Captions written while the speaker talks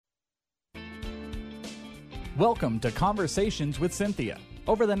Welcome to Conversations with Cinthia.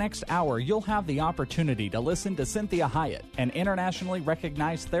 Over the next hour, you'll have the opportunity to listen to Cinthia Hiett, an internationally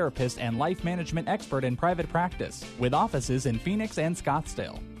recognized therapist and life management expert in private practice, with offices in Phoenix and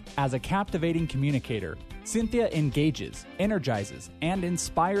Scottsdale. As a captivating communicator, Cinthia engages, energizes, and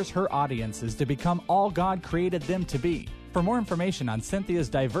inspires her audiences to become all God created them to be. For more information on Cinthia's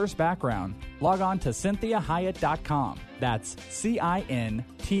diverse background, log on to CinthiaHiett.com. That's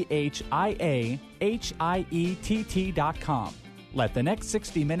CinthiaHiett.com. Let the next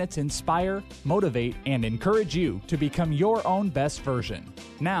 60 minutes inspire, motivate, and encourage you to become your own best version.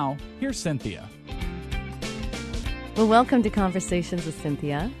 Now, here's Cinthia. Well, welcome to Conversations with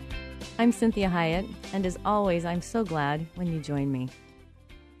Cinthia. I'm Cinthia Hiett, and as always, I'm so glad when you join me.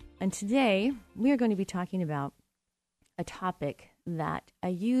 And today, we are going to be talking about a topic that I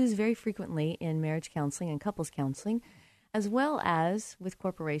use very frequently in marriage counseling and couples counseling, as well as with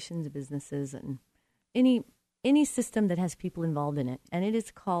corporations, businesses, and any system that has people involved in it. And it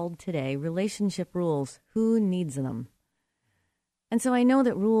is called today relationship rules. Who needs them? And so I know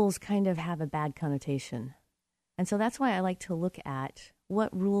that rules kind of have a bad connotation. And so that's why I like to look at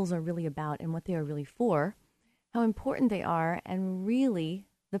what rules are really about and what they are really for, how important they are, and really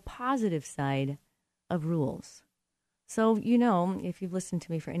the positive side of rules. So, you know, if you've listened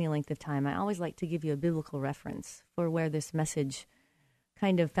to me for any length of time, I always like to give you a biblical reference for where this message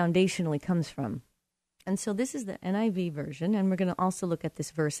kind of foundationally comes from. And so this is the NIV version, and we're going to also look at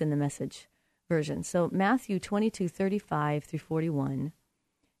this verse in the Message version. So Matthew 22:35 through 41,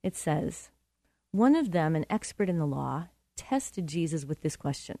 it says, "One of them, an expert in the law, tested Jesus with this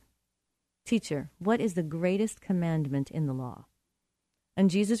question. 'Teacher, what is the greatest commandment in the law?' And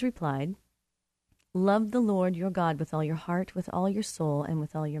Jesus replied, 'Love the Lord your God with all your heart, with all your soul, and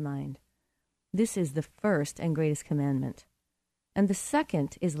with all your mind. This is the first and greatest commandment. And the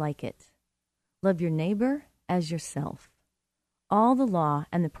second is like it. Love your neighbor as yourself. All the law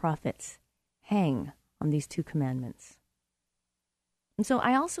and the prophets hang on these two commandments.'" And so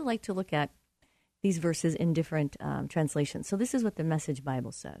I also like to look at these verses in different translations. So this is what the Message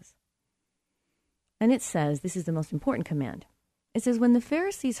Bible says. And it says, this is the most important command. It says, "When the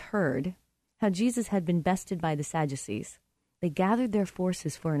Pharisees heard how Jesus had been bested by the Sadducees, they gathered their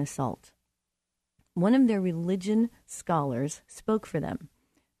forces for an assault. One of their religion scholars spoke for them,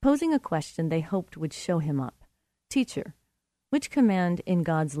 posing a question they hoped would show him up. 'Teacher, which command in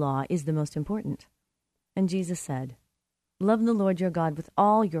God's law is the most important?' And Jesus said, 'Love the Lord your God with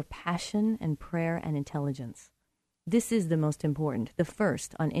all your passion and prayer and intelligence. This is the most important, the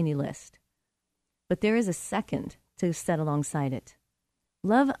first on any list. But there is a second to set alongside it.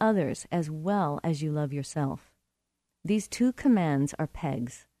 Love others as well as you love yourself. These two commands are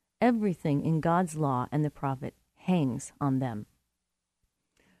pegs. Everything in God's law and the prophet hangs on them.'"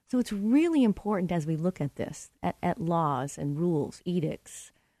 So it's really important as we look at this, at laws and rules,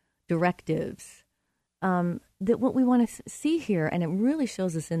 edicts, directives, that what we want to see here, and it really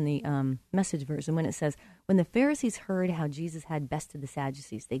shows us in the Message version when it says, "When the Pharisees heard how Jesus had bested the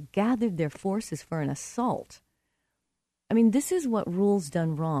Sadducees, they gathered their forces for an assault." I mean, this is what rules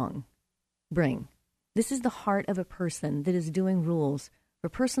done wrong bring. This is the heart of a person that is doing rules for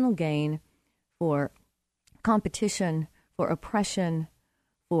personal gain, for competition, for oppression,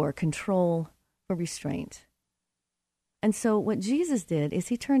 for control, for restraint. And so what Jesus did is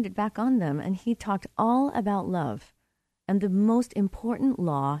he turned it back on them, and he talked all about love. And the most important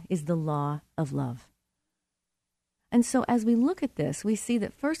law is the law of love. And so as we look at this, we see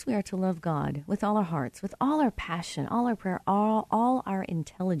that first we are to love God with all our hearts, with all our passion, all our prayer, all our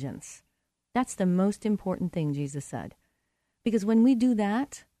intelligence. That's the most important thing, Jesus said. Because when we do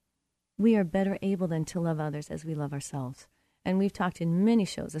that, we are better able then to love others as we love ourselves. And we've talked in many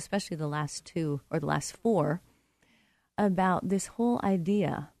shows, especially the last 2 or the last 4, about this whole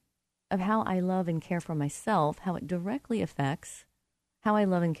idea of how I love and care for myself, how it directly affects how I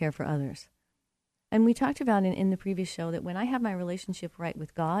love and care for others. And we talked about in the previous show that when I have my relationship right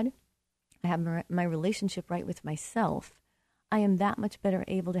with God, I have my relationship right with myself, I am that much better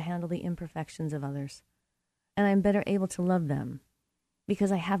able to handle the imperfections of others. And I'm better able to love them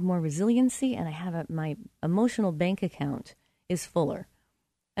because I have more resiliency and I have my emotional bank account is fuller.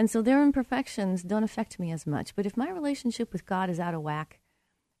 And so their imperfections don't affect me as much. But if my relationship with God is out of whack,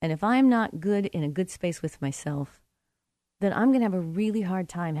 and if I'm not good in a good space with myself, then I'm going to have a really hard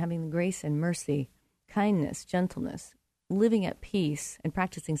time having the grace and mercy, kindness, gentleness, living at peace, and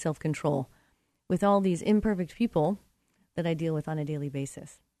practicing self-control with all these imperfect people that I deal with on a daily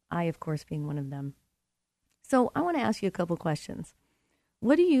basis. I, of course, being one of them. So I want to ask you a couple questions.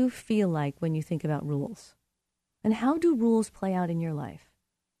 What do you feel like when you think about rules? And how do rules play out in your life?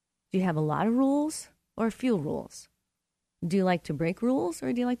 Do you have a lot of rules or a few rules? Do you like to break rules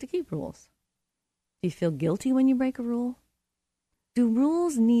or do you like to keep rules? Do you feel guilty when you break a rule? Do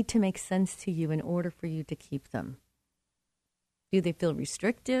rules need to make sense to you in order for you to keep them? Do they feel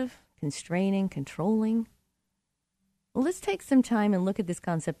restrictive, constraining, controlling? Well, let's take some time and look at this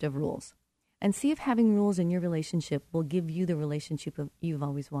concept of rules and see if having rules in your relationship will give you the relationship you've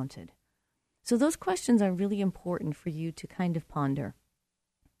always wanted. So those questions are really important for you to kind of ponder,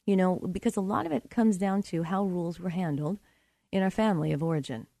 because a lot of it comes down to how rules were handled in our family of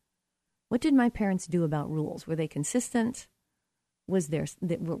origin. What did my parents do about rules? Were they consistent?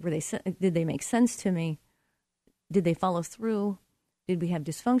 Did they make sense to me? Did they follow through? Did we have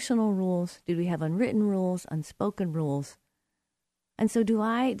dysfunctional rules? Did we have unwritten rules, unspoken rules? And so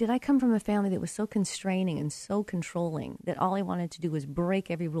did I come from a family that was so constraining and so controlling that all I wanted to do was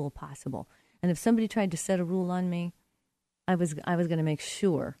break every rule possible? And if somebody tried to set a rule on me, I was going to make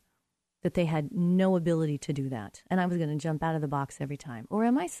sure that they had no ability to do that. And I was going to jump out of the box every time. Or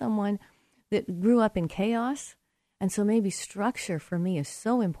am I someone that grew up in chaos? And so maybe structure for me is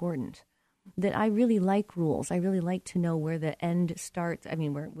so important that I really like rules. I really like to know where the end starts. I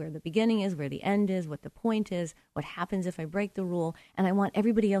mean, where the beginning is, where the end is, what the point is, what happens if I break the rule. And I want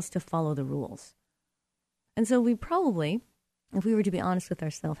everybody else to follow the rules. And so we probably, if we were to be honest with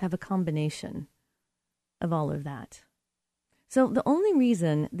ourselves, have a combination of all of that. So the only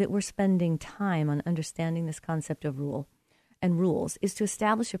reason that we're spending time on understanding this concept of rule and rules is to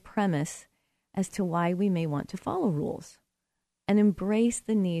establish a premise as to why we may want to follow rules and embrace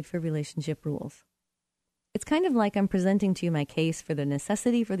the need for relationship rules. It's kind of like I'm presenting to you my case for the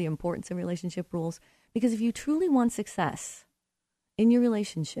necessity for the importance of relationship rules, because if you truly want success in your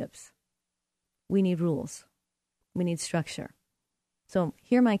relationships, we need rules. We need structure. So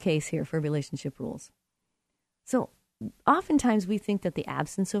hear my case here for relationship rules. So oftentimes we think that the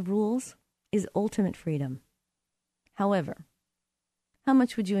absence of rules is ultimate freedom. However, how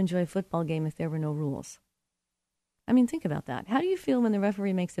much would you enjoy a football game if there were no rules? I mean, think about that. How do you feel when the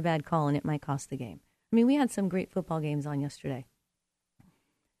referee makes a bad call and it might cost the game? I mean, we had some great football games on yesterday.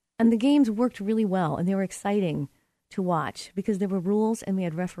 And the games worked really well, and they were exciting to watch because there were rules and we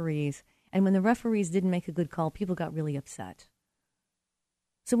had referees. And when the referees didn't make a good call, people got really upset.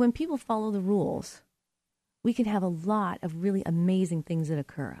 So when people follow the rules, we can have a lot of really amazing things that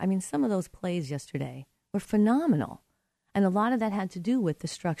occur. I mean, some of those plays yesterday were phenomenal. And a lot of that had to do with the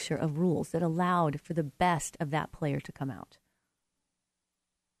structure of rules that allowed for the best of that player to come out.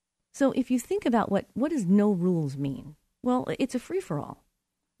 So if you think about what does no rules mean? Well, it's a free-for-all.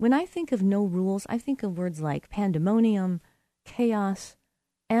 When I think of no rules, I think of words like pandemonium, chaos,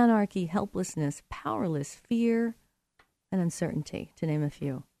 anarchy, helplessness, powerless, fear, and uncertainty, to name a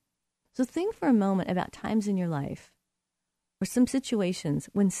few. So think for a moment about times in your life or some situations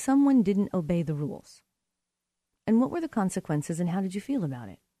when someone didn't obey the rules. And what were the consequences and how did you feel about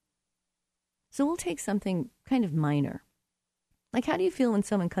it? So we'll take something kind of minor. Like, how do you feel when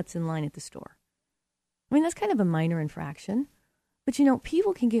someone cuts in line at the store? I mean, that's kind of a minor infraction. But,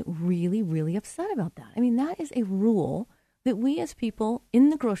 people can get really, really upset about that. I mean, that is a rule that we as people in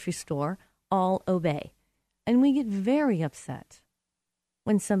the grocery store all obey. And we get very upset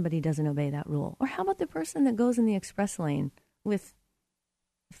when somebody doesn't obey that rule. Or how about the person that goes in the express lane with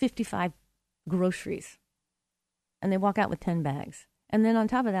 55 groceries and they walk out with 10 bags? And then on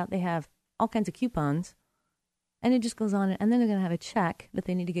top of that, they have all kinds of coupons. And it just goes on. And then they're going to have a check that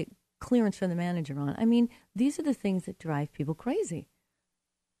they need to get clearance from the manager on. I mean, these are the things that drive people crazy.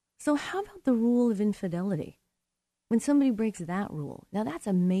 So how about the rule of infidelity? When somebody breaks that rule, now that's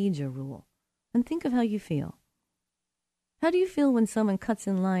a major rule. And think of how you feel. How do you feel when someone cuts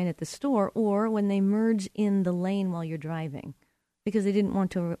in line at the store or when they merge in the lane while you're driving because they didn't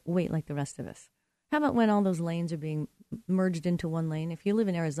want to wait like the rest of us? How about when all those lanes are being merged into one lane? If you live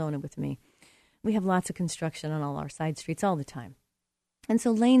in Arizona with me, we have lots of construction on all our side streets all the time. And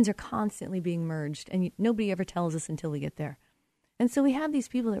so lanes are constantly being merged, and nobody ever tells us until we get there. And so we have these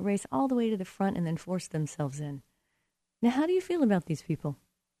people that race all the way to the front and then force themselves in. Now, how do you feel about these people?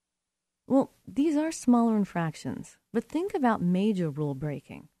 Well, these are smaller infractions, but think about major rule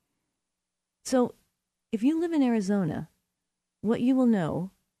breaking. So if you live in Arizona, what you will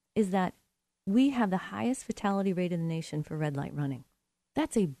know is that we have the highest fatality rate in the nation for red light running.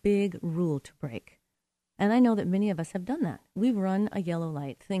 That's a big rule to break. And I know that many of us have done that. We've run a yellow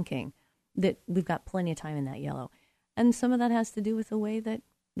light thinking that we've got plenty of time in that yellow. And some of that has to do with the way that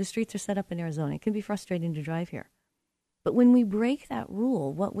the streets are set up in Arizona. It can be frustrating to drive here. But when we break that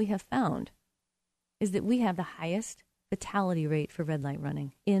rule, what we have found is that we have the highest fatality rate for red light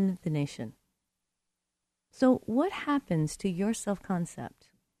running in the nation. So what happens to your self-concept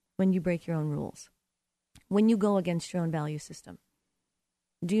when you break your own rules? when you go against your own value system?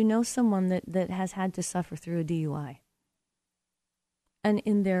 Do you know someone that has had to suffer through a DUI? And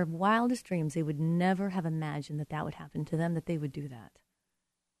in their wildest dreams, they would never have imagined that that would happen to them, that they would do that.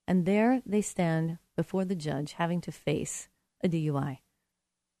 And there they stand before the judge having to face a DUI.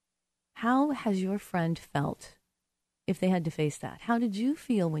 How has your friend felt if they had to face that? How did you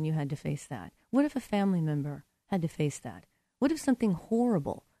feel when you had to face that? What if a family member had to face that? What if something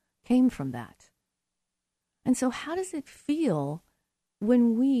horrible came from that? And so how does it feel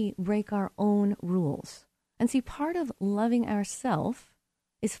when we break our own rules? And see, part of loving ourselves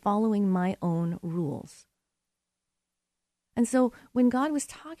is following my own rules. And so when God was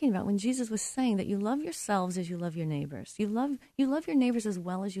talking about, when Jesus was saying that you love yourselves as you love your neighbors, you love your neighbors as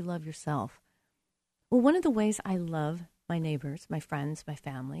well as you love yourself. Well, one of the ways I love my neighbors, my friends, my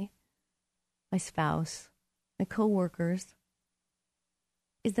family, my spouse, my coworkers,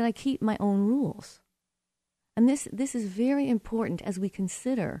 is that I keep my own rules. And this is very important as we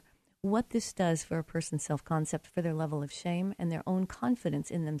consider what this does for a person's self-concept, for their level of shame and their own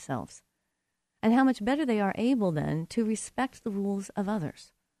confidence in themselves, and how much better they are able then to respect the rules of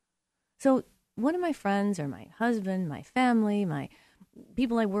others. So one of my friends or my husband, my family, my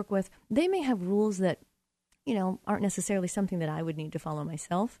people I work with, they may have rules that, aren't necessarily something that I would need to follow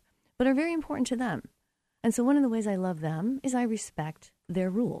myself, but are very important to them. And so one of the ways I love them is I respect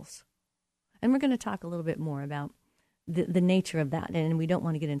their rules. And we're going to talk a little bit more about the nature of that, and we don't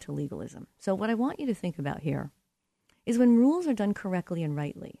want to get into legalism. So what I want you to think about here is when rules are done correctly and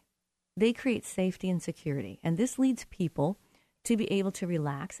rightly, they create safety and security, and this leads people to be able to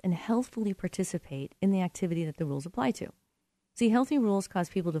relax and healthfully participate in the activity that the rules apply to. See, healthy rules cause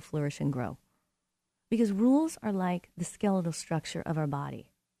people to flourish and grow, because rules are like the skeletal structure of our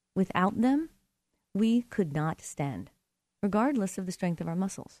body. Without them, we could not stand, regardless of the strength of our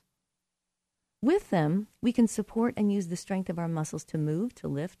muscles. With them, we can support and use the strength of our muscles to move, to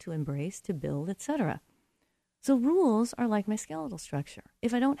lift, to embrace, to build, etc. So rules are like my skeletal structure.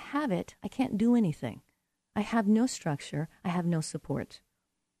 If I don't have it, I can't do anything. I have no structure. I have no support.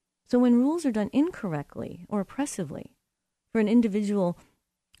 So when rules are done incorrectly or oppressively for an individual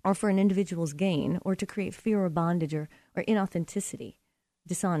or for an individual's gain, or to create fear or bondage or inauthenticity,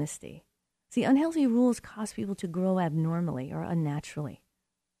 dishonesty, see, unhealthy rules cause people to grow abnormally or unnaturally.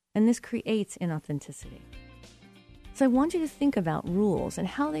 And this creates inauthenticity. So I want you to think about rules and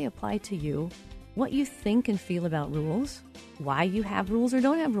how they apply to you, what you think and feel about rules, why you have rules or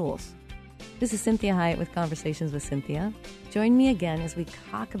don't have rules. This is Cinthia Hiett with Conversations with Cinthia. Join me again as we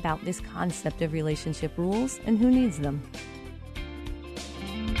talk about this concept of relationship rules and who needs them.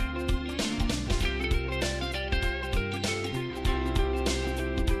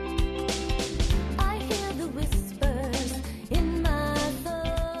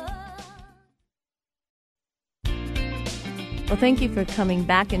 Well, thank you for coming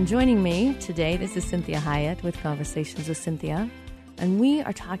back and joining me today. This is Cinthia Hiett with Conversations with Cinthia, and we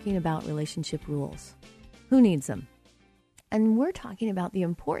are talking about relationship rules. Who needs them? And we're talking about the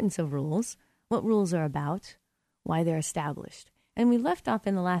importance of rules, what rules are about, why they're established. And we left off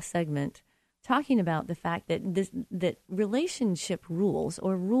in the last segment talking about the fact that that relationship rules,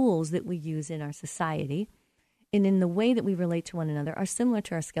 or rules that we use in our society and in the way that we relate to one another, are similar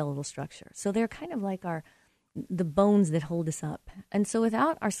to our skeletal structure. So they're kind of like the bones that hold us up. And so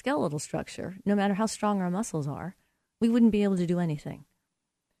without our skeletal structure, no matter how strong our muscles are, we wouldn't be able to do anything.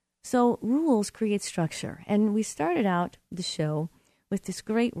 So rules create structure. And we started out the show with this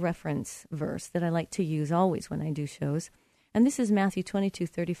great reference verse that I like to use always when I do shows. And this is Matthew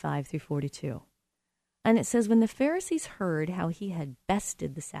 22:35 through 42. And it says, when the Pharisees heard how he had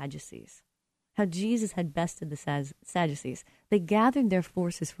bested the Sadducees, how Jesus had bested the Sadducees, they gathered their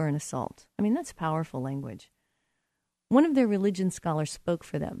forces for an assault. I mean, that's powerful language. One of their religion scholars spoke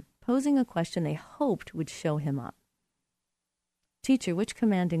for them, posing a question they hoped would show him up. Teacher, which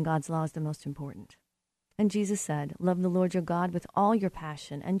command in God's law is the most important? And Jesus said, love the Lord your God with all your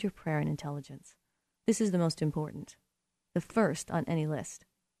passion and your prayer and intelligence. This is the most important, the first on any list.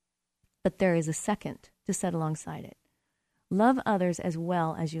 But there is a second to set alongside it. Love others as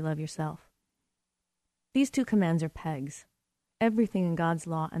well as you love yourself. These two commands are pegs. Everything in God's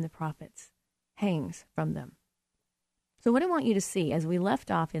law and the prophets hangs from them. So what I want you to see, as we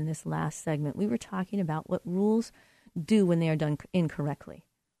left off in this last segment, we were talking about what rules do when they are done incorrectly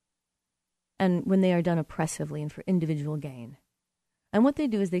and when they are done oppressively and for individual gain. And what they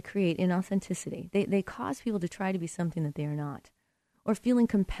do is they create inauthenticity. They cause people to try to be something that they are not, or feeling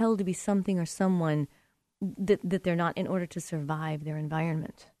compelled to be something or someone that they're not in order to survive their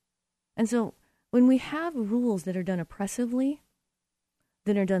environment. And so when we have rules that are done oppressively,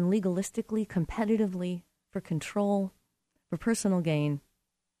 that are done legalistically, competitively, for control, for personal gain,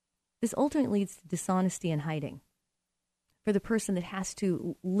 this ultimately leads to dishonesty and hiding for the person that has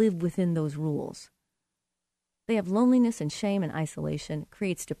to live within those rules. They have loneliness and shame and isolation,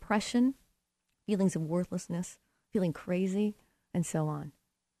 creates depression, feelings of worthlessness, feeling crazy, and so on.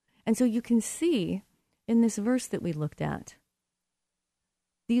 And so you can see in this verse that we looked at,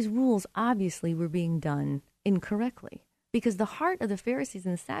 these rules obviously were being done incorrectly, because the heart of the Pharisees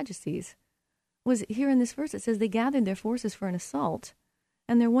and the Sadducees was here in this verse. It says they gathered their forces for an assault,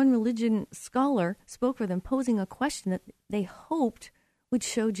 and their one religion scholar spoke for them, posing a question that they hoped would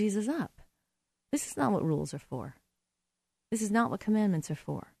show Jesus up. This is not what rules are for. This is not what commandments are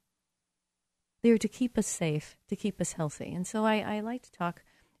for. They are to keep us safe, to keep us healthy. And so I like to talk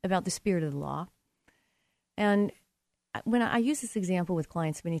about the spirit of the law. And when I use this example with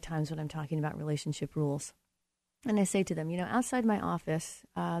clients many times when I'm talking about relationship rules, and I say to them, outside my office,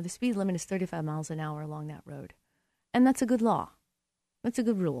 the speed limit is 35 miles an hour along that road. And that's a good law. That's a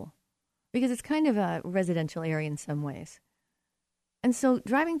good rule, because it's kind of a residential area in some ways. And so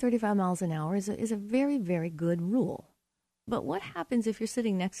driving 35 miles an hour is a very, very good rule. But what happens if you're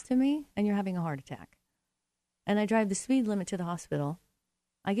sitting next to me and you're having a heart attack? And I drive the speed limit to the hospital.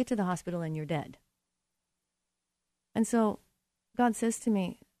 I get to the hospital and you're dead. And so God says to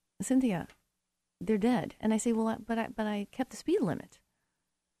me, Cinthia, they're dead. And I say, well, but I kept the speed limit.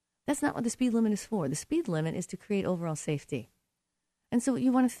 That's not what the speed limit is for. The speed limit is to create overall safety. And so what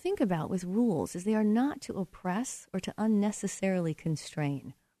you want to think about with rules is they are not to oppress or to unnecessarily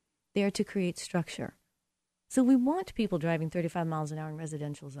constrain. They are to create structure. So we want people driving 35 miles an hour in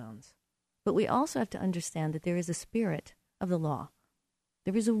residential zones. But we also have to understand that there is a spirit of the law.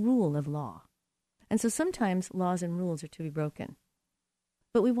 There is a rule of law. And so sometimes laws and rules are to be broken.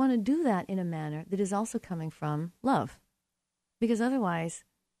 But we want to do that in a manner that is also coming from love. Because otherwise,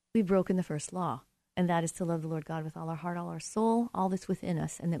 we've broken the first law. And that is to love the Lord God with all our heart, all our soul, all that's within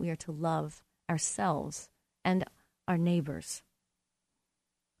us, and that we are to love ourselves and our neighbors.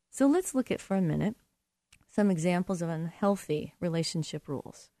 So let's look at, for a minute, some examples of unhealthy relationship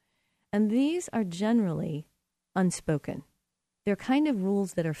rules. And these are generally unspoken. They're kind of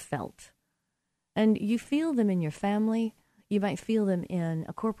rules that are felt. And you feel them in your family. You might feel them in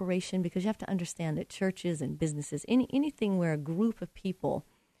a corporation, because you have to understand that churches and businesses, anything where a group of people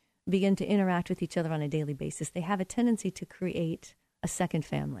begin to interact with each other on a daily basis, they have a tendency to create a second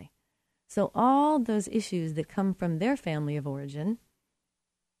family. So all those issues that come from their family of origin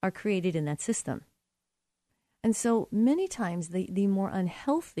are created in that system. And so many times the more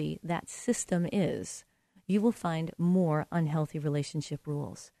unhealthy that system is, you will find more unhealthy relationship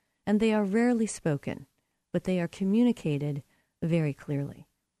rules. And they are rarely spoken, but they are communicated very clearly.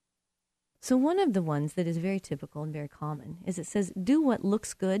 So one of the ones that is very typical and very common is it says, do what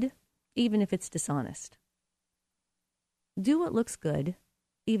looks good, even if it's dishonest. Do what looks good,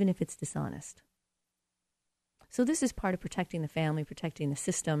 even if it's dishonest. So this is part of protecting the family, protecting the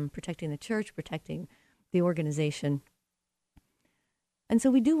system, protecting the church, protecting the organization. And so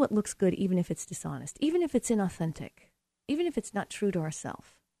we do what looks good, even if it's dishonest, even if it's inauthentic, even if it's not true to ourselves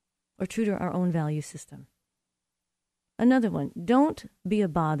or true to our own value system. Another one, don't be a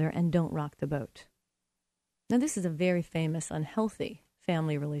bother and don't rock the boat. Now, this is a very famous, unhealthy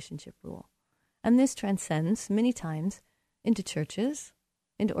family relationship rule. And this transcends many times into churches,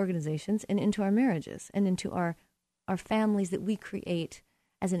 into organizations, and into our marriages, and into our families that we create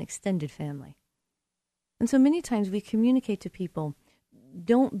as an extended family. And so many times we communicate to people,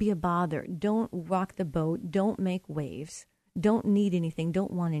 don't be a bother, don't rock the boat, don't make waves, don't need anything,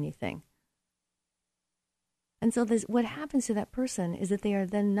 don't want anything. And so what happens to that person is that they are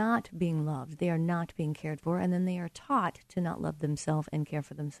then not being loved, they are not being cared for, and then they are taught to not love themselves and care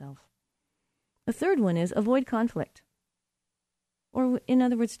for themselves. The third one is avoid conflict. Or in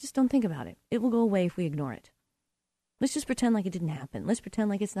other words, just don't think about it. It will go away if we ignore it. Let's just pretend like it didn't happen. Let's pretend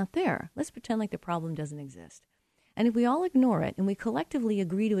like it's not there. Let's pretend like the problem doesn't exist. And if we all ignore it and we collectively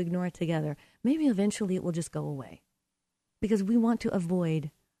agree to ignore it together, maybe eventually it will just go away. Because we want to avoid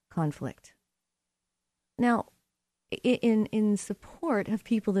conflict. Now, in support of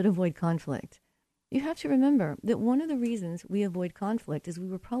people that avoid conflict, you have to remember that one of the reasons we avoid conflict is we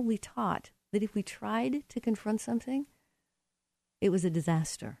were probably taught that if we tried to confront something, it was a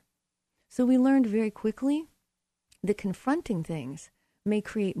disaster. So we learned very quickly that confronting things may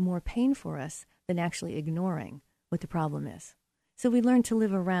create more pain for us than actually ignoring what the problem is. So we learn to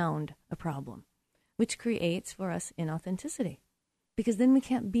live around a problem, which creates for us inauthenticity. Because then we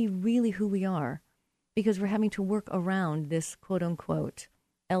can't be really who we are, because we're having to work around this quote-unquote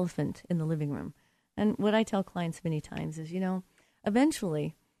elephant in the living room. And what I tell clients many times is,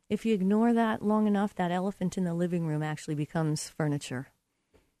 eventually, if you ignore that long enough, that elephant in the living room actually becomes furniture.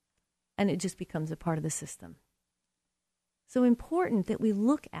 And it just becomes a part of the system. So important that we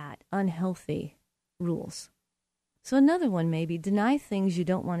look at unhealthy rules. So another one may be deny things you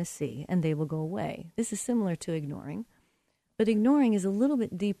don't want to see and they will go away. This is similar to ignoring, but ignoring is a little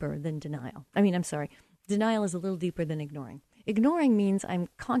bit deeper than denial. Denial is a little deeper than ignoring. Ignoring means I'm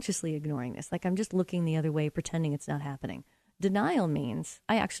consciously ignoring this, like I'm just looking the other way, pretending it's not happening. Denial means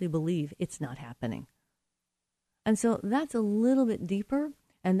I actually believe it's not happening. And so that's a little bit deeper,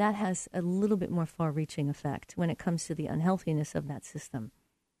 and that has a little bit more far-reaching effect when it comes to the unhealthiness of that system.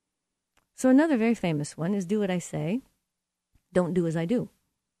 So another very famous one is do what I say, don't do as I do.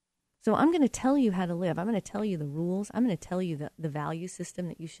 So I'm going to tell you how to live. I'm going to tell you the rules. I'm going to tell you the value system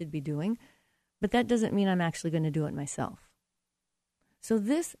that you should be doing, but that doesn't mean I'm actually going to do it myself. So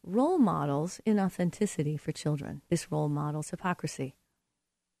this role models inauthenticity for children. This role models hypocrisy.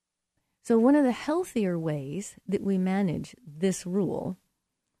 So one of the healthier ways that we manage this rule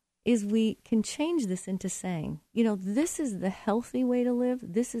is we can change this into saying, this is the healthy way to live.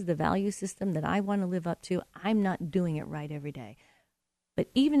 This is the value system that I want to live up to. I'm not doing it right every day. But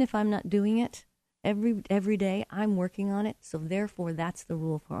even if I'm not doing it every day, I'm working on it. So therefore, that's the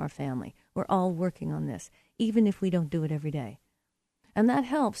rule for our family. We're all working on this, even if we don't do it every day. And that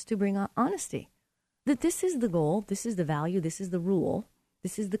helps to bring honesty, that this is the goal, this is the value, this is the rule,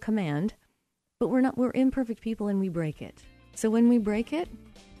 this is the command, but we're imperfect people and we break it. So when we break it,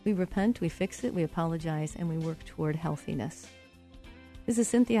 we repent, we fix it, we apologize, and we work toward healthiness. This is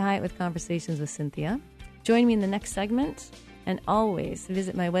Cinthia Hiett with Conversations with Cinthia. Join me in the next segment, and always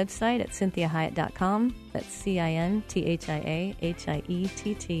visit my website at CinthiaHiett.com. That's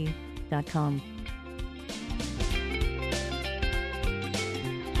CinthiaHiett.com.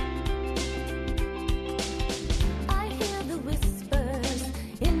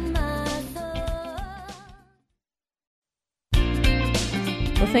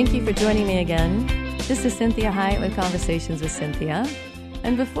 Thank you for joining me again. This is Cinthia Hiett with Conversations with Cinthia.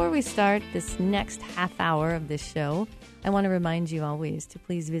 And before we start this next half hour of this show, I want to remind you always to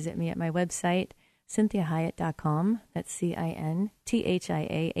please visit me at my website, CinthiaHiett.com. That's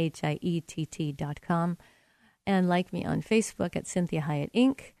CinthiaHiett.com. And like me on Facebook at Cinthia Hiett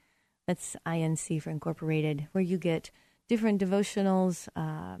Inc. That's INC for Incorporated, where you get different devotionals,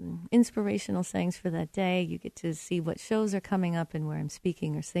 inspirational sayings for that day. You get to see what shows are coming up and where I'm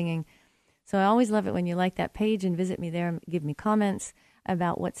speaking or singing. So I always love it when you like that page and visit me there and give me comments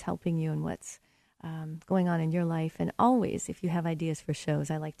about what's helping you and what's going on in your life. And always, if you have ideas for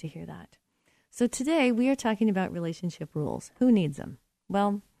shows, I like to hear that. So today we are talking about relationship rules. Who needs them?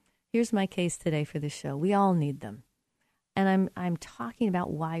 Well, here's my case today for this show. We all need them. And I'm talking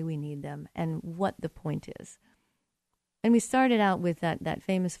about why we need them and what the point is. And we started out with that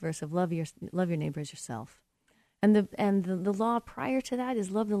famous verse of love your neighbor as yourself. And the law prior to that is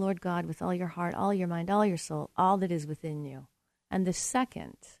love the Lord God with all your heart, all your mind, all your soul, all that is within you. And the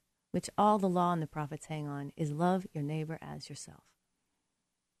second, which all the law and the prophets hang on, is love your neighbor as yourself.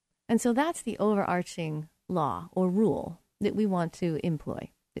 And so that's the overarching law or rule that we want to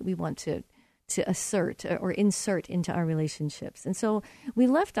employ, that we want to assert or insert into our relationships. And so we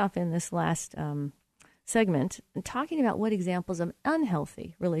left off in this last segment talking about what examples of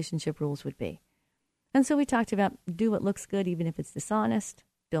unhealthy relationship rules would be. And so we talked about do what looks good even if it's dishonest,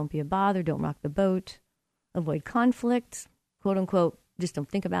 don't be a bother, don't rock the boat, avoid conflict, quote unquote, just don't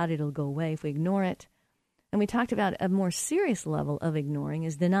think about it, it'll go away if we ignore it. And we talked about a more serious level of ignoring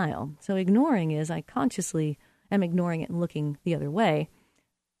is denial. So ignoring is I consciously am ignoring it and looking the other way.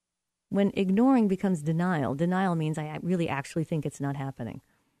 When ignoring becomes denial means I really actually think it's not happening.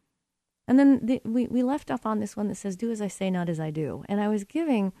 And then we left off on this one that says, do as I say, not as I do. And I was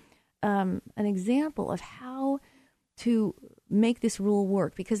giving an example of how to make this rule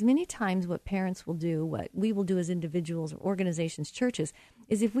work. Because many times what parents will do, what we will do as individuals or organizations, churches,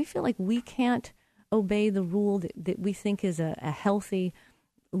 is if we feel like we can't obey the rule that we think is a healthy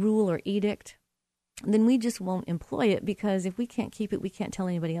rule or edict, then we just won't employ it, because if we can't keep it, we can't tell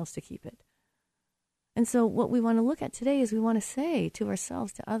anybody else to keep it. And so what we want to look at today is we want to say to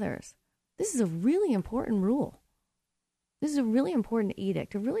ourselves, to others, this is a really important rule. This is a really important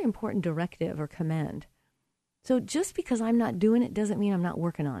edict, a really important directive or command. So just because I'm not doing it doesn't mean I'm not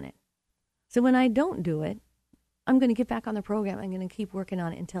working on it. So when I don't do it, I'm going to get back on the program. I'm going to keep working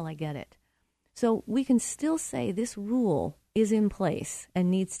on it until I get it. So we can still say this rule is in place and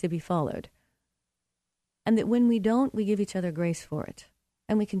needs to be followed. And that when we don't, we give each other grace for it.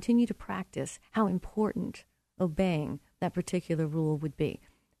 And we continue to practice how important obeying that particular rule would be.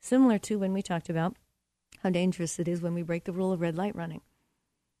 Similar to when we talked about how dangerous it is when we break the rule of red light running.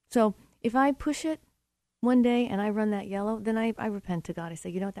 So if I push it one day and I run that yellow, then I repent to God. I say,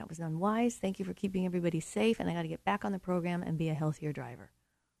 you know what, that was unwise. Thank you for keeping everybody safe, and I got to get back on the program and be a healthier driver.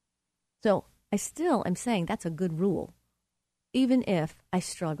 So I'm saying that's a good rule, even if I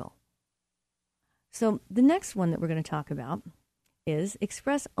struggle. So the next one that we're going to talk about is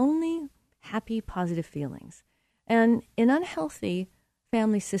express only happy, positive feelings. And in unhealthy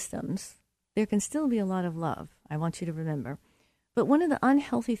family systems, there can still be a lot of love, I want you to remember. But one of the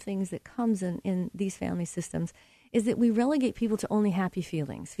unhealthy things that comes in these family systems is that we relegate people to only happy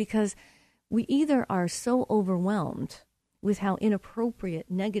feelings, because we either are so overwhelmed with how inappropriate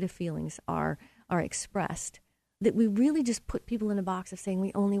negative feelings are expressed that we really just put people in a box of saying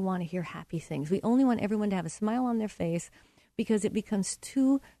we only want to hear happy things. We only want everyone to have a smile on their face, because it becomes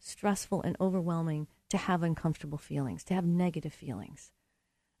too stressful and overwhelming to have uncomfortable feelings, to have negative feelings.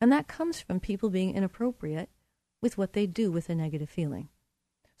 And that comes from people being inappropriate with what they do with a negative feeling.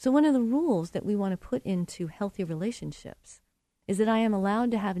 So one of the rules that we want to put into healthy relationships is that I am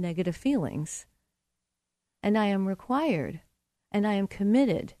allowed to have negative feelings, and I am required, and I am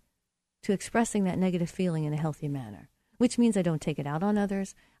committed to expressing that negative feeling in a healthy manner, which means I don't take it out on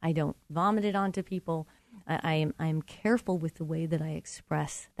others, I don't vomit it onto people, I'm careful with the way that I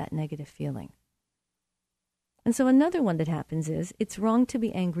express that negative feeling. And so another one that happens is it's wrong to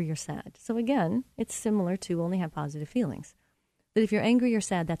be angry or sad. So again, it's similar to only have positive feelings. That if you're angry or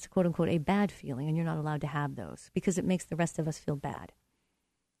sad, that's quote unquote a bad feeling, and you're not allowed to have those because it makes the rest of us feel bad.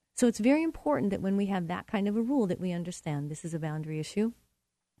 So it's very important that when we have that kind of a rule that we understand this is a boundary issue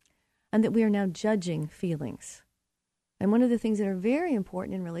and that we are now judging feelings. And one of the things that are very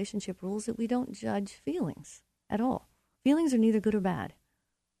important in relationship rules is that we don't judge feelings at all. Feelings are neither good or bad.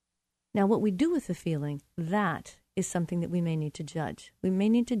 Now, what we do with the feeling, that is something that we may need to judge. We may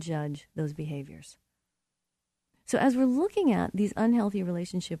need to judge those behaviors. So as we're looking at these unhealthy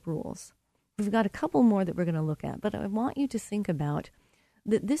relationship rules, we've got a couple more that we're going to look at, but I want you to think about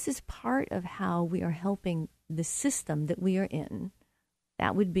that this is part of how we are helping the system that we are in.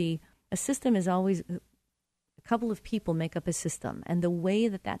 That would be, a system is always, a couple of people make up a system, and the way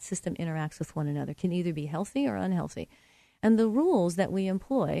that that system interacts with one another can either be healthy or unhealthy. And the rules that we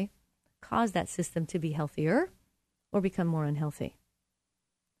employ cause that system to be healthier or become more unhealthy.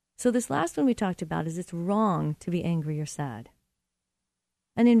 So this last one we talked about is it's wrong to be angry or sad.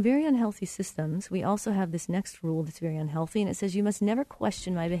 And in very unhealthy systems, we also have this next rule that's very unhealthy, and it says you must never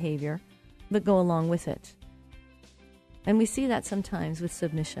question my behavior, but go along with it. And we see that sometimes with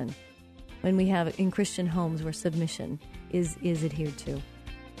submission, when we have in Christian homes where submission is adhered to.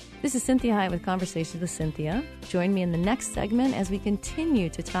 This is Cinthia Hiett with Conversations with Cinthia. Join me in the next segment as we continue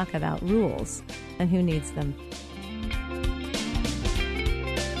to talk about rules and who needs them.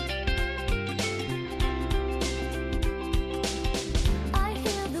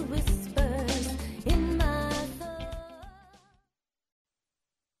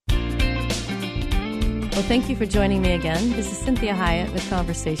 Well, thank you for joining me again. This is Cinthia Hiett with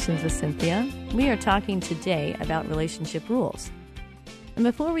Conversations with Cinthia. We are talking today about relationship rules. And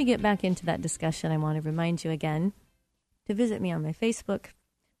before we get back into that discussion, I want to remind you again to visit me on my Facebook.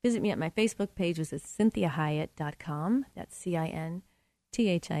 Visit me at my Facebook page, which is CinthiaHiett.com. That's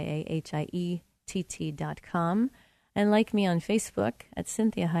CinthiaHiett.com. And like me on Facebook at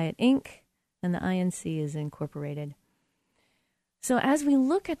Cinthia Hiett Inc., and the INC is incorporated. So as we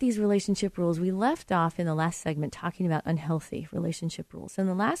look at these relationship rules, we left off in the last segment talking about unhealthy relationship rules. And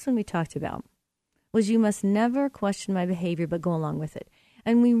the last one we talked about was you must never question my behavior, but go along with it.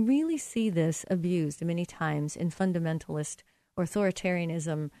 And we really see this abused many times in fundamentalist or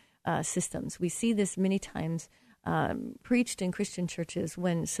authoritarianism systems. We see this many times preached in Christian churches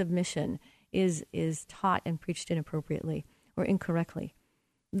when submission is taught and preached inappropriately or incorrectly.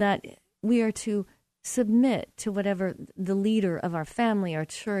 That we are to submit to whatever the leader of our family, our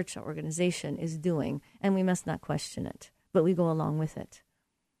church, our organization is doing, and we must not question it, but we go along with it.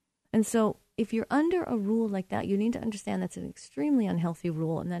 And so if you're under a rule like that, you need to understand that's an extremely unhealthy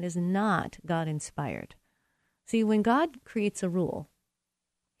rule, and that is not God-inspired. See, when God creates a rule,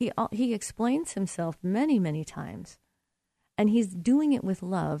 he explains himself many, many times, and he's doing it with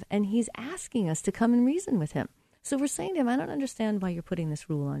love, and he's asking us to come and reason with him. So we're saying to him, I don't understand why you're putting this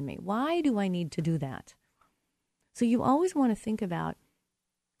rule on me. Why do I need to do that? So you always want to think about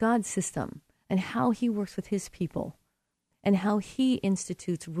God's system and how he works with his people and how he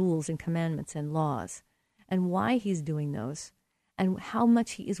institutes rules and commandments and laws and why he's doing those and how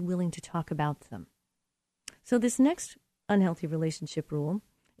much he is willing to talk about them. So this next unhealthy relationship rule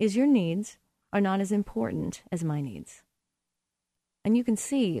is your needs are not as important as my needs. And you can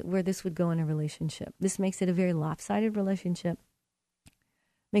see where this would go in a relationship. This makes it a very lopsided relationship,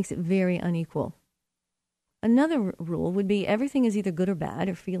 makes it very unequal. Another rule would be everything is either good or bad,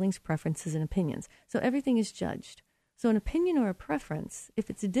 or feelings, preferences, and opinions. So everything is judged. So an opinion or a preference,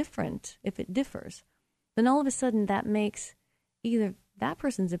 if it's different, if it differs, then all of a sudden that makes either that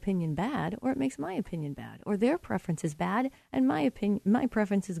person's opinion bad, or it makes my opinion bad, or their preference is bad and my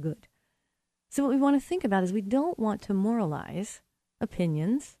preference is good. So what we want to think about is we don't want to moralize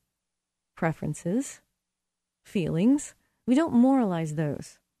opinions, preferences, feelings. We don't moralize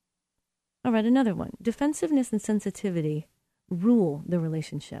those. All right, another one. Defensiveness and sensitivity rule the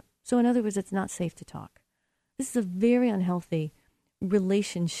relationship. So in other words, it's not safe to talk. This is a very unhealthy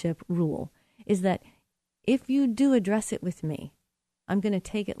relationship rule, is that if you do address it with me, I'm going to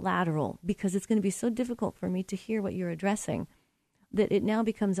take it lateral because it's going to be so difficult for me to hear what you're addressing that it now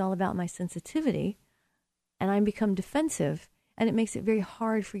becomes all about my sensitivity, and I become defensive, and it makes it very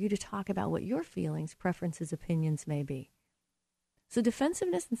hard for you to talk about what your feelings, preferences, opinions may be. So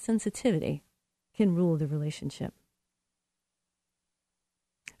defensiveness and sensitivity can rule the relationship.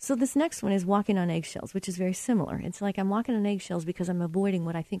 So this next one is walking on eggshells, which is very similar. It's like I'm walking on eggshells because I'm avoiding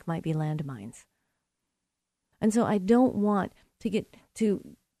what I think might be landmines. And so I don't want to get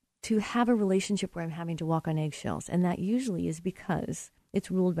to have a relationship where I'm having to walk on eggshells. And that usually is because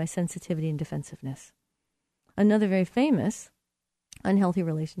it's ruled by sensitivity and defensiveness. Another very famous unhealthy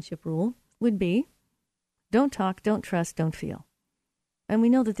relationship rule would be don't talk, don't trust, don't feel. And we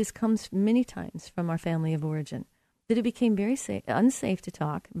know that this comes many times from our family of origin, that it became very unsafe to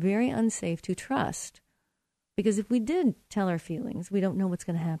talk, very unsafe to trust, because if we did tell our feelings, we don't know what's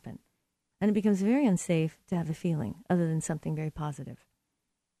going to happen. And it becomes very unsafe to have a feeling other than something very positive.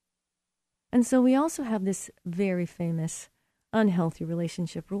 And so we also have this very famous unhealthy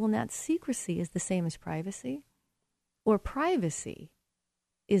relationship rule, and that secrecy is the same as privacy, or privacy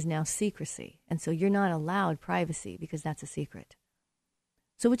is now secrecy. And so you're not allowed privacy because that's a secret.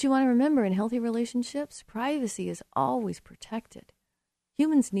 So what you want to remember in healthy relationships, privacy is always protected.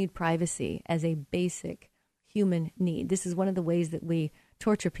 Humans need privacy as a basic human need. This is one of the ways that we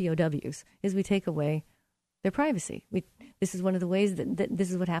torture POWs, is we take away their privacy. This is one of the ways that this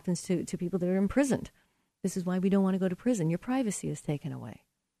is what happens to people that are imprisoned. This is why we don't want to go to prison. Your privacy is taken away.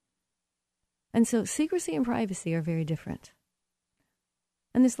 And so secrecy and privacy are very different.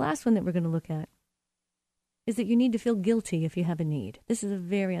 And this last one that we're going to look at is that you need to feel guilty if you have a need. This is a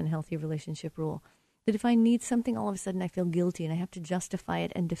very unhealthy relationship rule, that if I need something, all of a sudden I feel guilty and I have to justify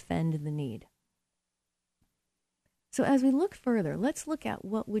it and defend the need. So as we look further, let's look at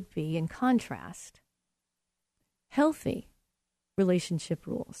what would be, in contrast, healthy relationship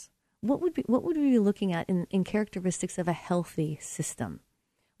rules. What would we be looking at in characteristics of a healthy system?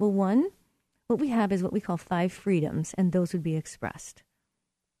 Well, one, what we have is what we call 5 freedoms, and those would be expressed.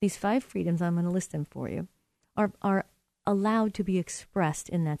 These 5 freedoms, I'm going to list them for you, are allowed to be expressed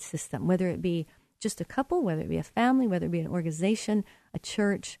in that system, whether it be just a couple, whether it be a family, whether it be an organization, a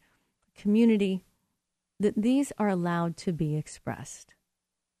church, a community, that these are allowed to be expressed.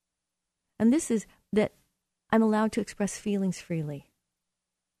 And this is that I'm allowed to express feelings freely.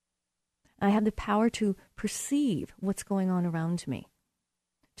 I have the power to perceive what's going on around me,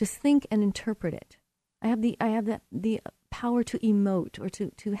 to think and interpret it. I have the power to emote or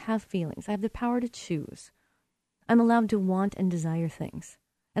to have feelings. I have the power to choose. I'm allowed to want and desire things.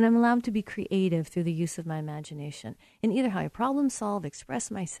 And I'm allowed to be creative through the use of my imagination in either how I problem solve, express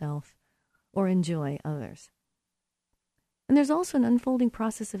myself, or enjoy others. And there's also an unfolding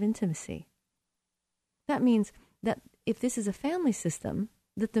process of intimacy. That means that if this is a family system,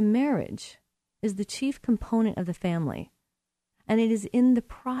 that the marriage is the chief component of the family, and it is in the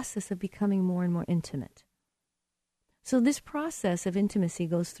process of becoming more and more intimate. So this process of intimacy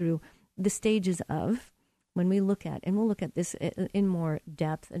goes through the stages of, when we look at, and we'll look at this in more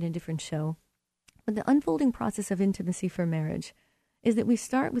depth in a different show, but the unfolding process of intimacy for marriage is that we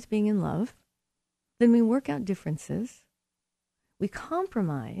start with being in love, then we work out differences, we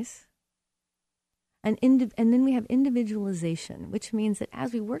compromise, and then we have individualization, which means that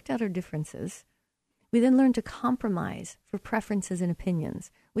as we worked out our differences, we then learn to compromise for preferences and opinions,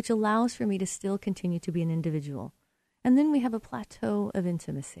 which allows for me to still continue to be an individual. And then we have a plateau of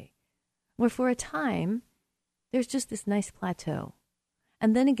intimacy, where for a time, there's just this nice plateau.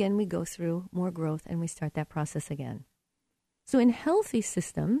 And then again, we go through more growth and we start that process again. So in healthy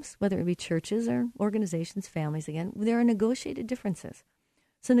systems, whether it be churches or organizations, families, again, there are negotiated differences.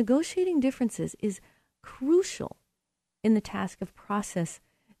 So negotiating differences is crucial in the task of process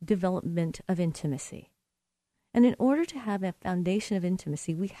development of intimacy. And in order to have a foundation of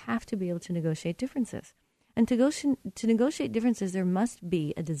intimacy, we have to be able to negotiate differences. And to negotiate differences, there must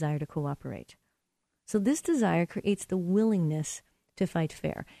be a desire to cooperate. So this desire creates the willingness to fight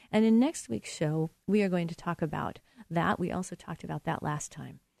fair. And in next week's show, we are going to talk about that. We also talked about that last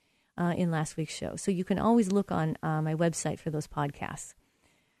time in last week's show. So you can always look on my website for those podcasts.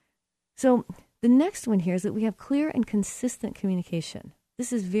 So the next one here is that we have clear and consistent communication.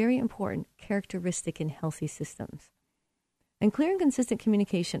 This is very important characteristic in healthy systems. And clear and consistent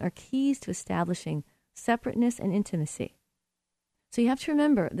communication are keys to establishing separateness and intimacy. So you have to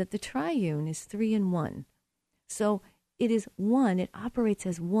remember that the triune is 3 in 1. So it is one, it operates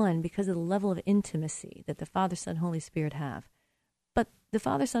as one because of the level of intimacy that the Father, Son, Holy Spirit have. But the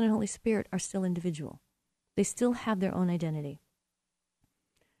Father, Son, and Holy Spirit are still individual. They still have their own identity.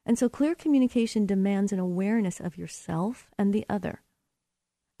 And so clear communication demands an awareness of yourself and the other,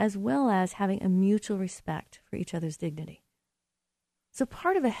 as well as having a mutual respect for each other's dignity. So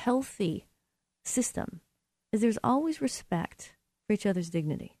part of a healthy system is there's always respect for each other's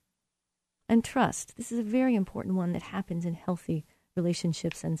dignity. And trust. This is a very important one that happens in healthy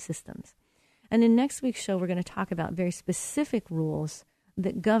relationships and systems. And in next week's show, we're going to talk about very specific rules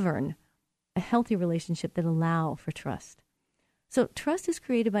that govern a healthy relationship that allow for trust. So trust is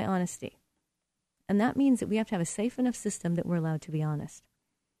created by honesty. And that means that we have to have a safe enough system that we're allowed to be honest.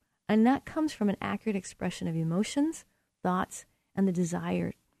 And that comes from an accurate expression of emotions, thoughts, and the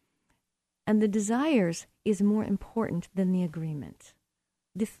desire. And the desires is more important than the agreement.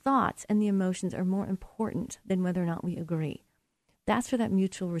 The thoughts and the emotions are more important than whether or not we agree. That's where that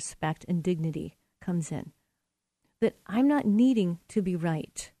mutual respect and dignity comes in. That I'm not needing to be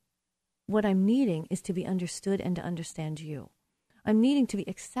right. What I'm needing is to be understood and to understand you. I'm needing to be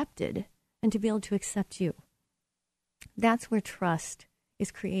accepted and to be able to accept you. That's where trust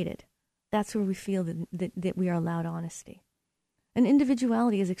is created. That's where we feel that we are allowed honesty. And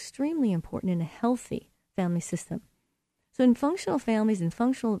individuality is extremely important in a healthy family system. So in functional families and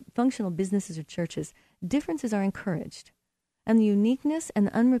functional businesses or churches, differences are encouraged. And the uniqueness and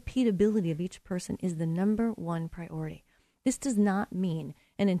the unrepeatability of each person is the number one priority. This does not mean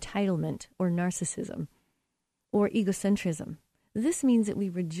an entitlement or narcissism or egocentrism. This means that we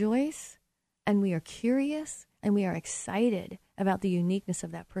rejoice and we are curious and we are excited about the uniqueness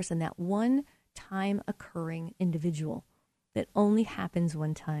of that person, that one time occurring individual that only happens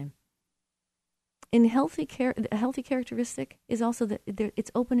one time. In a healthy characteristic is also that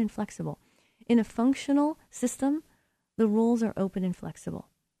it's open and flexible. In a functional system, the rules are open and flexible.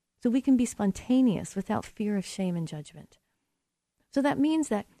 So we can be spontaneous without fear of shame and judgment. So that means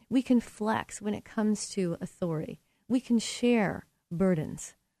that we can flex when it comes to authority. We can share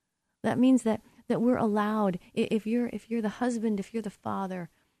burdens. That means that we're allowed, if you're the husband, if you're the father,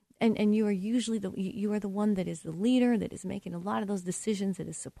 and you are usually you are the one that is the leader, that is making a lot of those decisions, that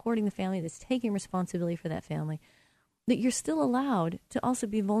is supporting the family, that's taking responsibility for that family, that you're still allowed to also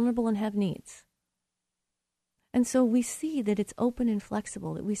be vulnerable and have needs. And so we see that it's open and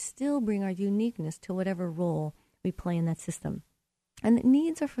flexible, that we still bring our uniqueness to whatever role we play in that system, and that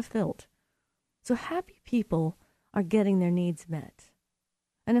needs are fulfilled. So happy people are getting their needs met.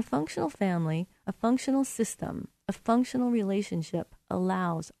 And a functional family, a functional system, a functional relationship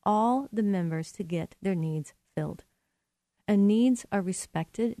allows all the members to get their needs filled. And needs are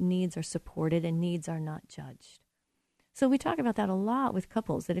respected, needs are supported, and needs are not judged. So we talk about that a lot with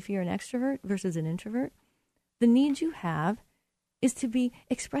couples, that if you're an extrovert versus an introvert, the need you have is to be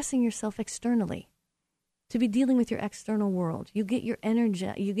expressing yourself externally, to be dealing with your external world. You get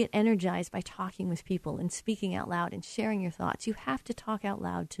energized by talking with people and speaking out loud and sharing your thoughts. You have to talk out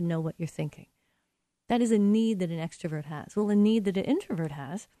loud to know what you're thinking. That is a need that an extrovert has. Well, a need that an introvert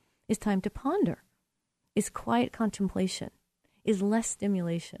has is time to ponder, is quiet contemplation, is less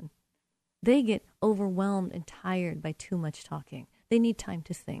stimulation. They get overwhelmed and tired by too much talking. They need time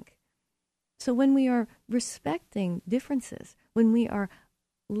to think. So when we are respecting differences, when we are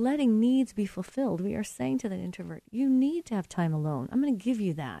letting needs be fulfilled, we are saying to that introvert, you need to have time alone. I'm going to give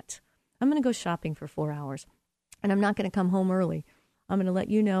you that. I'm going to go shopping for 4 hours, and I'm not going to come home early. I'm going to let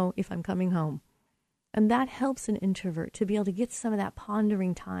you know if I'm coming home. And that helps an introvert to be able to get some of that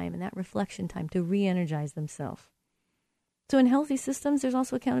pondering time and that reflection time to re-energize themselves. So in healthy systems, there's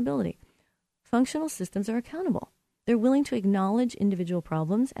also accountability. Functional systems are accountable. They're willing to acknowledge individual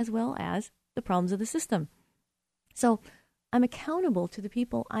problems as well as the problems of the system. So I'm accountable to the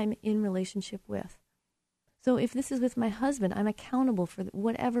people I'm in relationship with. So if this is with my husband, I'm accountable for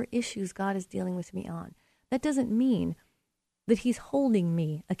whatever issues God is dealing with me on. That doesn't mean that he's holding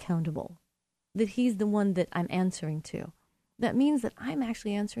me accountable, that he's the one that I'm answering to. That means that I'm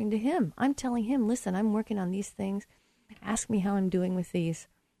actually answering to him. I'm telling him, listen, I'm working on these things. Ask me how I'm doing with these.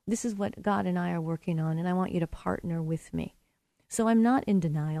 this is what God and I are working on, and I want you to partner with me. So I'm not in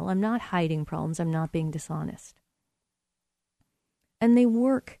denial. I'm not hiding problems. I'm not being dishonest. And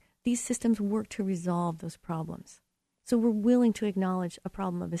these systems work to resolve those problems. So we're willing to acknowledge a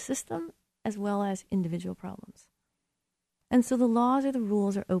problem of a system as well as individual problems. And so the laws or the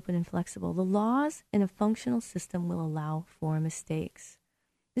rules are open and flexible. The laws in a functional system will allow for mistakes.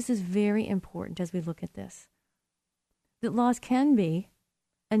 This is very important as we look at this. That laws can be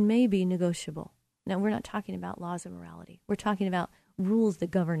and may be negotiable. Now, we're not talking about laws of morality. We're talking about rules that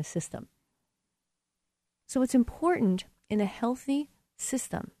govern a system. So it's important in a healthy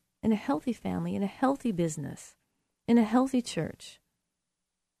system, in a healthy family, in a healthy business, in a healthy church,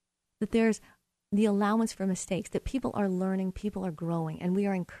 that there's the allowance for mistakes, that people are learning, people are growing, and we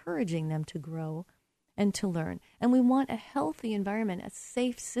are encouraging them to grow and to learn. And we want a healthy environment, a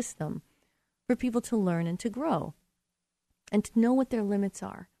safe system for people to learn and to grow and to know what their limits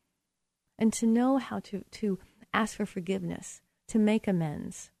are and to know how to ask for forgiveness, to make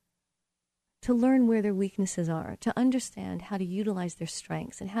amends, to learn where their weaknesses are, to understand how to utilize their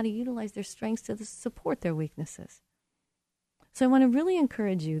strengths and how to utilize their strengths to support their weaknesses. So I want to really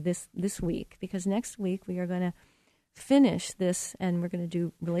encourage you this week, because next week we are going to finish this and we're going to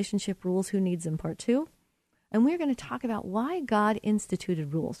do Relationship Rules, Who Needs Them, Part 2. And we're going to talk about why God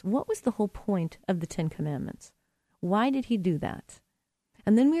instituted rules. What was the whole point of the Ten Commandments? Why did he do that?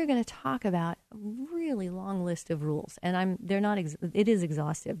 And then we are going to talk about a really long list of rules. And it is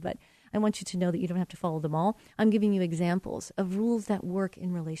exhaustive, but I want you to know that you don't have to follow them all. I'm giving you examples of rules that work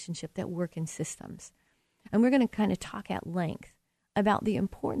in relationship, that work in systems. And we're going to kind of talk at length about the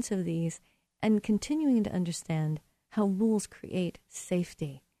importance of these and continuing to understand how rules create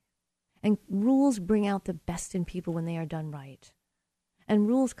safety. And rules bring out the best in people when they are done right. And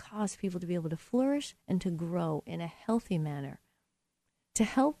rules cause people to be able to flourish and to grow in a healthy manner, to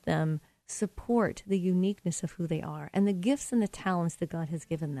help them support the uniqueness of who they are and the gifts and the talents that God has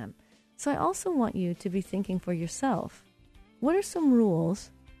given them. So I also want you to be thinking for yourself, what are some rules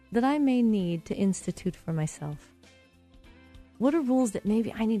that I may need to institute for myself? What are rules that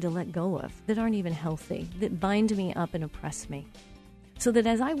maybe I need to let go of, that aren't even healthy, that bind me up and oppress me? So that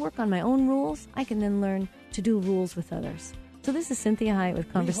as I work on my own rules, I can then learn to do rules with others. So this is Cinthia Hiett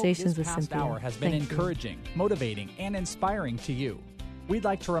with Conversations with Cinthia. This past hour has been encouraging, motivating, and inspiring to you. We'd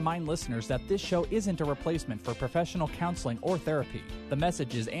like to remind listeners that this show isn't a replacement for professional counseling or therapy. The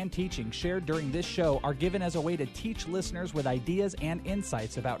messages and teachings shared during this show are given as a way to teach listeners with ideas and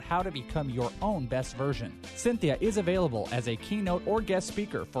insights about how to become your own best version. Cinthia is available as a keynote or guest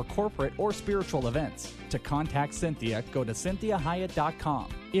speaker for corporate or spiritual events. To contact Cinthia, go to CinthiaHiett.com.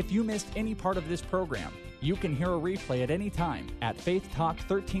 If you missed any part of this program, you can hear a replay at any time at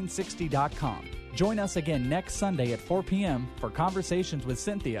faithtalk1360.com. Join us again next Sunday at 4 p.m. for Conversations with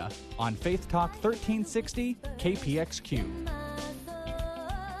Cinthia on Faith Talk 1360 KPXQ.